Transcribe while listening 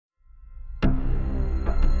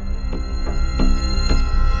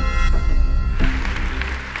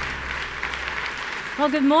Well,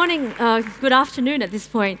 good morning, good afternoon at this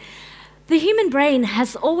point. The human brain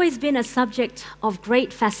has always been a subject of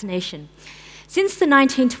great fascination. Since the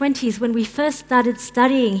 1920s, when we first started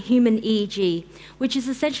studying human EEG, which is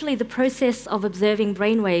essentially the process of observing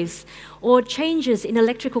brainwaves or changes in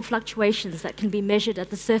electrical fluctuations that can be measured at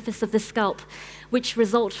the surface of the scalp, which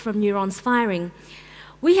result from neurons firing,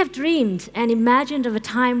 we have dreamed and imagined of a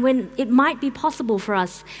time when it might be possible for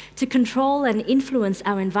us to control and influence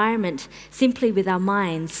our environment simply with our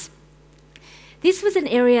minds. This was an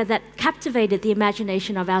area that captivated the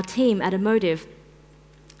imagination of our team at Emotiv.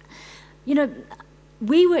 You know,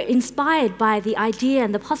 we were inspired by the idea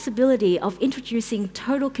and the possibility of introducing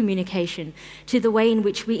total communication to the way in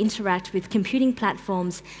which we interact with computing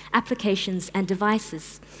platforms, applications, and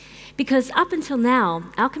devices. Because up until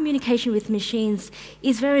now, our communication with machines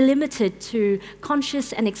is very limited to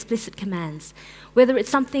conscious and explicit commands. Whether it's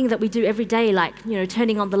something that we do every day, like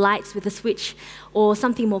turning on the lights with a switch, or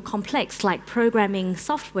something more complex, like programming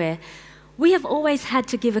software, we have always had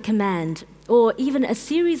to give a command, or even a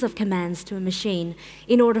series of commands to a machine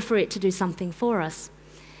in order for it to do something for us.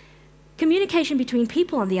 Communication between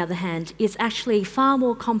people, on the other hand, is actually far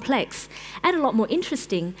more complex and a lot more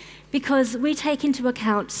interesting because we take into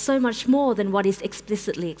account so much more than what is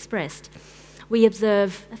explicitly expressed. We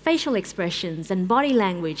observe facial expressions and body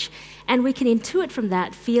language, and we can intuit from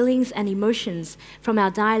that feelings and emotions from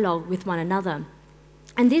our dialogue with one another.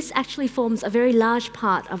 And this actually forms a very large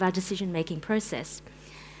part of our decision-making process.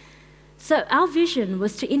 So our vision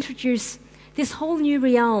was to introduce this whole new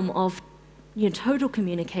realm of total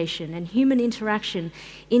communication and human interaction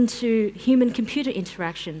into human-computer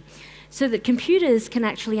interaction so that computers can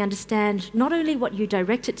actually understand not only what you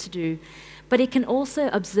direct it to do, but it can also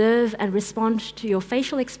observe and respond to your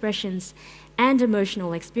facial expressions and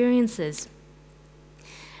emotional experiences.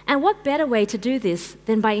 And what better way to do this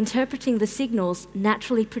than by interpreting the signals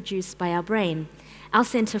naturally produced by our brain, our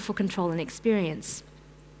Center for Control and Experience.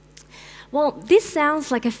 Well, this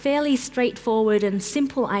sounds like a fairly straightforward and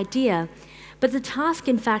simple idea, but the task,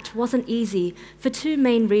 in fact, wasn't easy for two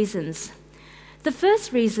main reasons. The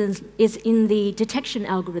first reason is in the detection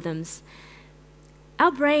algorithms.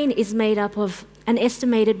 Our brain is made up of an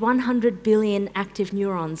estimated 100 billion active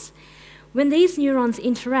neurons. When these neurons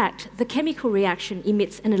interact, the chemical reaction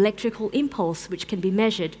emits an electrical impulse which can be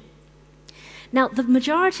measured. Now, the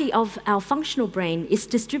majority of our functional brain is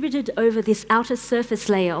distributed over this outer surface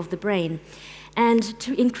layer of the brain. And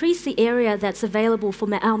to increase the area that's available for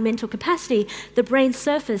our mental capacity, the brain's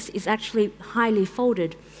surface is actually highly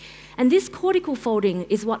folded. And this cortical folding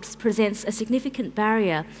is what presents a significant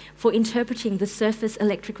barrier for interpreting the surface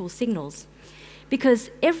electrical signals. Because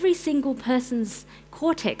every single person's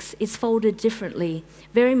cortex is folded differently,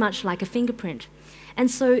 very much like a fingerprint. And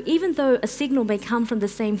so even though a signal may come from the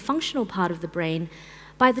same functional part of the brain,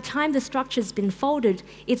 by the time the structure's been folded,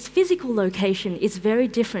 its physical location is very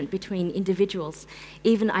different between individuals,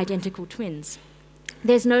 even identical twins.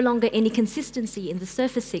 There's no longer any consistency in the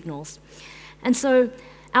surface signals. And so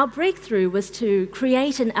our breakthrough was to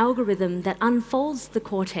create an algorithm that unfolds the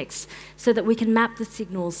cortex so that we can map the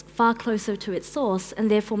signals far closer to its source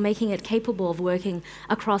and therefore making it capable of working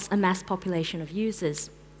across a mass population of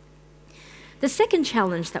users. The second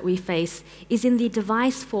challenge that we face is in the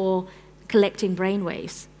device for collecting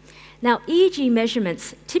brainwaves. Now, EEG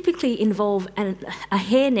measurements typically involve a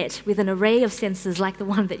hairnet with an array of sensors like the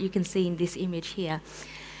one that you can see in this image here.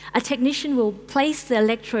 A technician will place the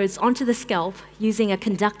electrodes onto the scalp using a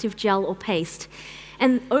conductive gel or paste,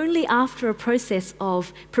 and only after a process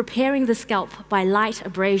of preparing the scalp by light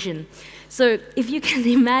abrasion. So if you can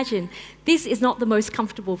imagine, this is not the most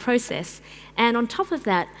comfortable process. And on top of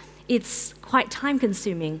that, it's quite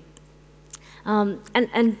time-consuming.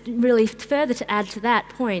 And really, further to add to that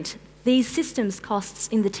point, these systems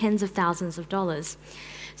cost in the tens of thousands of dollars.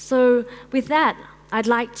 So with that, I'd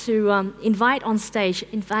like to invite back on stage,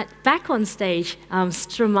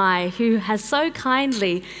 Stromae, who has so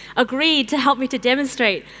kindly agreed to help me to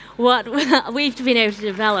demonstrate what we've been able to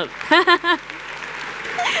develop.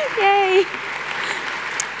 Yay!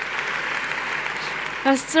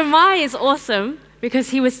 Stromae is awesome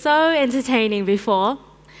because he was so entertaining before.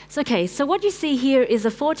 Okay, so what you see here is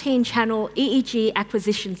a 14-channel EEG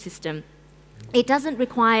acquisition system. It doesn't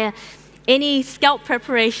require any scalp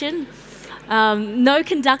preparation, no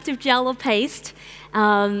conductive gel or paste,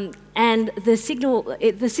 and the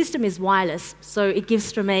system is wireless, so it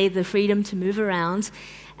gives Stromae the freedom to move around.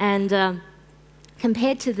 And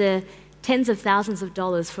compared to the tens of thousands of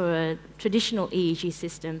dollars for a traditional EEG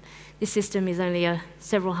system, this system is only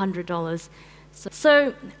several $100s.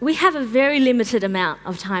 So we have a very limited amount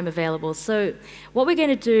of time available. So what we're going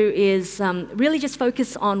to do is really just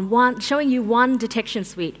focus on showing you one detection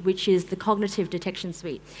suite, which is the cognitive detection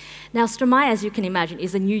suite. Now, Stromae, as you can imagine,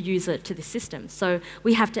 is a new user to the system. So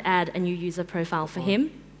we have to add a new user profile for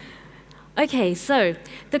him. OK, so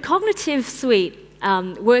the cognitive suite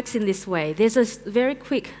works in this way. There's a very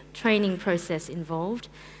quick training process involved.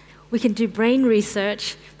 We can do brain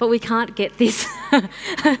research, but we can't get this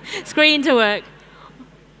screen to work.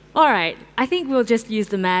 All right, I think we'll just use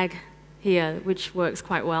the mag here, which works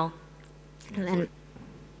quite well. And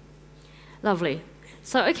lovely.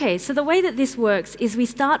 So, OK, so the way that this works is we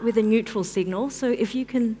start with a neutral signal. So if you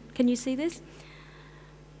can you see this?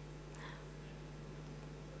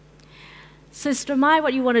 So Stromae,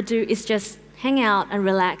 what you want to do is just hang out and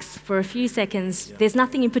relax for a few seconds. Yeah. There's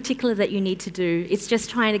nothing in particular that you need to do. It's just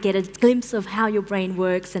trying to get a glimpse of how your brain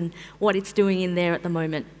works and what it's doing in there at the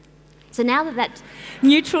moment. So now that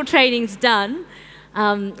neutral training's done,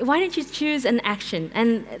 why don't you choose an action?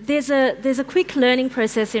 And there's a quick learning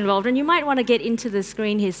process involved, and you might want to get into the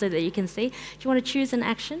screen here so that you can see. Do you want to choose an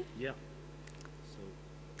action? Yeah.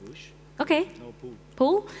 So push. OK. No, pull.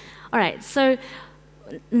 Pull? All right. So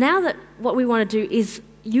now that what we want to do is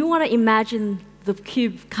you want to imagine the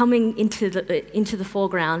cube coming into the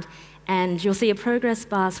foreground, and you'll see a progress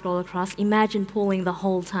bar scroll across. Imagine pulling the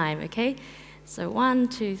whole time, OK? So 1,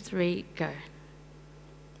 2, 3, go.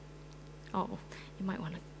 Oh, you might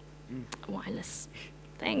want to wireless.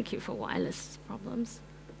 Thank you for wireless problems.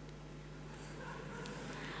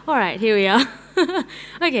 All right, here we are.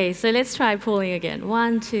 OK, so let's try pulling again.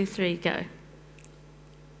 1, 2, 3, go.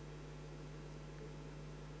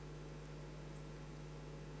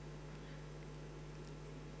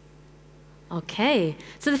 OK,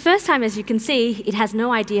 so the first time, as you can see, it has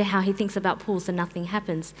no idea how he thinks about pulls and nothing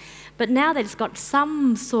happens. But now that it's got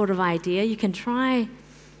some sort of idea, you can try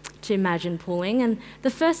to imagine pulling. And the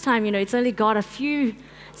first time, it's only got a few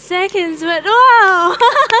seconds, but whoa!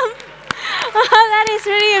 That is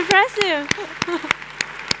really impressive.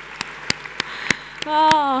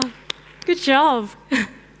 Oh, good job.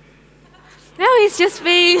 Now he's just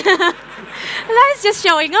being, now he's just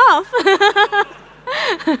showing off.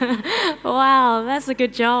 Wow, that's a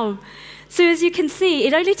good job. So as you can see,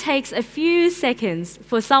 it only takes a few seconds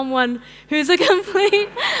for someone who's a complete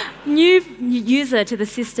new user to the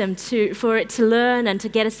system for it to learn and to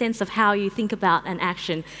get a sense of how you think about an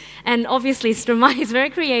action. And obviously, Stromae is very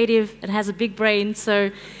creative and has a big brain,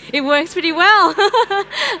 so it works pretty well.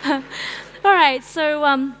 All right,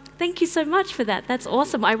 so thank you so much for that. That's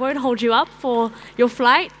awesome. I won't hold you up for your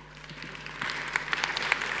flight.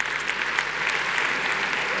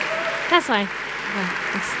 That's fine.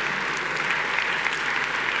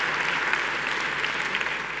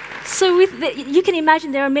 So you can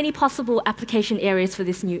imagine there are many possible application areas for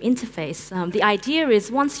this new interface. The idea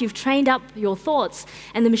is once you've trained up your thoughts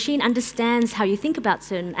and the machine understands how you think about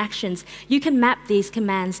certain actions, you can map these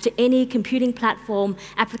commands to any computing platform,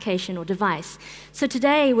 application, or device. So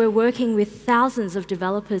today we're working with thousands of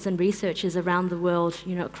developers and researchers around the world,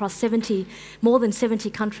 across more than 70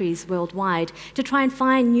 countries worldwide, to try and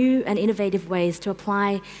find new and innovative ways to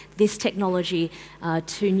apply this technology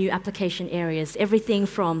to new application areas. Everything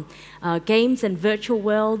from games and virtual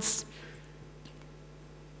worlds,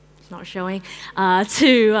 it's not showing,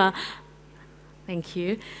 to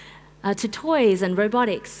toys and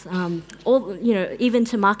robotics, even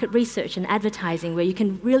to market research and advertising, where you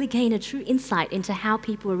can really gain a true insight into how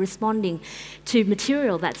people are responding to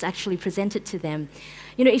material that's actually presented to them.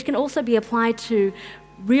 It can also be applied to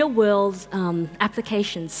real-world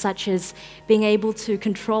applications, such as being able to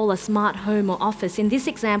control a smart home or office. In this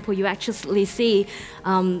example, you actually see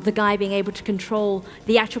the guy being able to control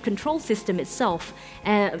the actual control system itself,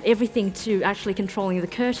 everything to actually controlling the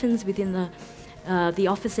curtains within the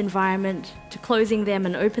office environment, to closing them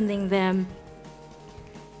and opening them.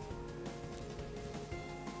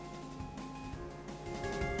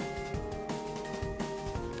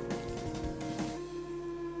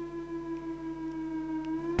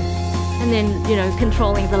 And then,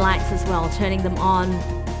 controlling the lights as well, turning them on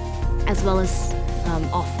as well as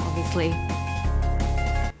off, obviously.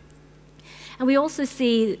 And we also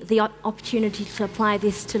see the opportunity to apply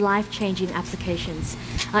this to life-changing applications.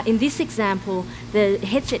 In this example, the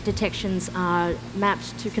headset detections are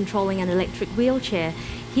mapped to controlling an electric wheelchair.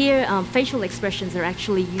 Here, facial expressions are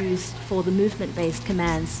actually used for the movement-based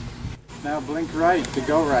commands. Now blink right to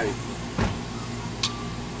go right.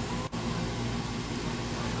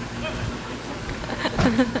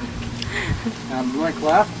 Now blink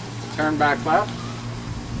left, turn back left.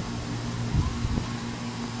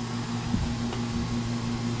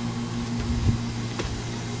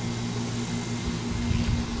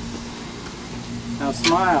 Now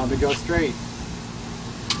smile to go straight.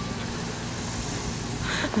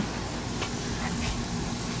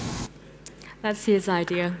 That's his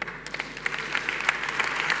idea.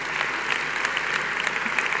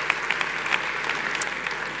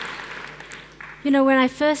 You know, when I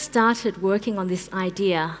first started working on this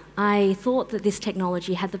idea, I thought that this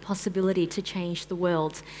technology had the possibility to change the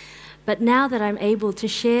world. But now that I'm able to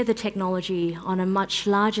share the technology on a much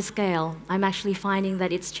larger scale, I'm actually finding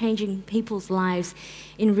that it's changing people's lives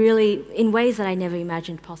in ways that I never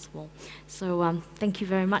imagined possible. So thank you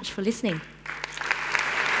very much for listening.